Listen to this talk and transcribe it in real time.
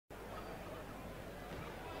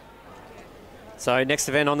So next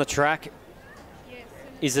event on the track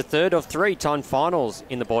is the third of 3 time finals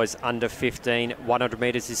in the boys under 15 100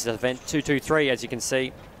 metres. This is event 223, as you can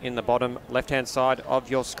see in the bottom left-hand side of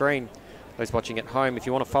your screen. Those watching at home, if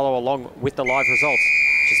you want to follow along with the live results,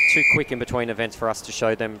 just too quick in between events for us to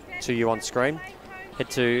show them to you on screen. Head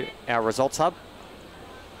to our results hub.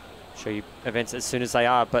 Show you events as soon as they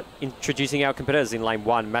are, but introducing our competitors in lane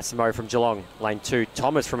 1, Massimo from Geelong. Lane 2,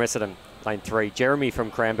 Thomas from Essendon. Lane 3, Jeremy from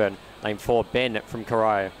Cranbourne. Lane 4, Ben from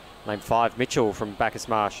Corio. Lane 5, Mitchell from Bacchus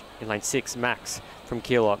Marsh. In lane 6, Max from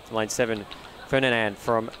Keilor. Lane 7, Ferdinand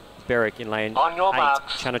from Berwick. In lane 8,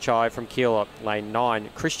 Chanachai from Keilor. Lane 9,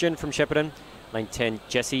 Christian from Shepparton. Lane 10,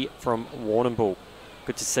 Jesse from Warrnambool.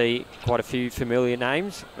 Good to see quite a few familiar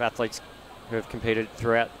names of athletes who have competed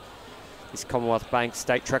throughout this Commonwealth Bank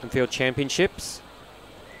State Track and Field Championships.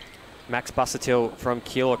 Max Busuttil from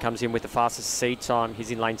Keilor comes in with the fastest seed time. He's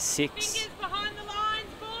in lane 6.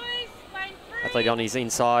 Athlete on his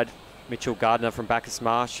inside, Mitchell Gardner from Bacchus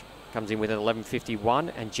Marsh, comes in with an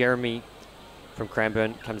 11.51, and Jeremy from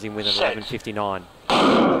Cranbourne comes in with an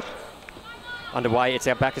 11.59. Underway, it's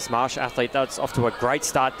our Bacchus Marsh athlete. That's off to a great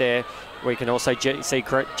start there. We can also see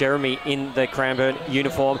Jeremy in the Cranbourne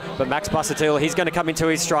uniform, but Max Busuttil, he's going to come into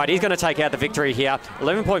his stride. He's going to take out the victory here.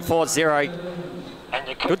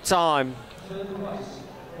 11.40. Good time.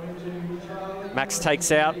 Max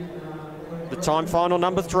takes out the time final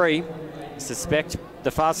number 3. Suspect the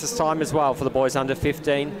fastest time as well for the boys under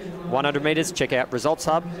 15 100 metres. Check out Results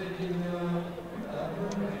Hub.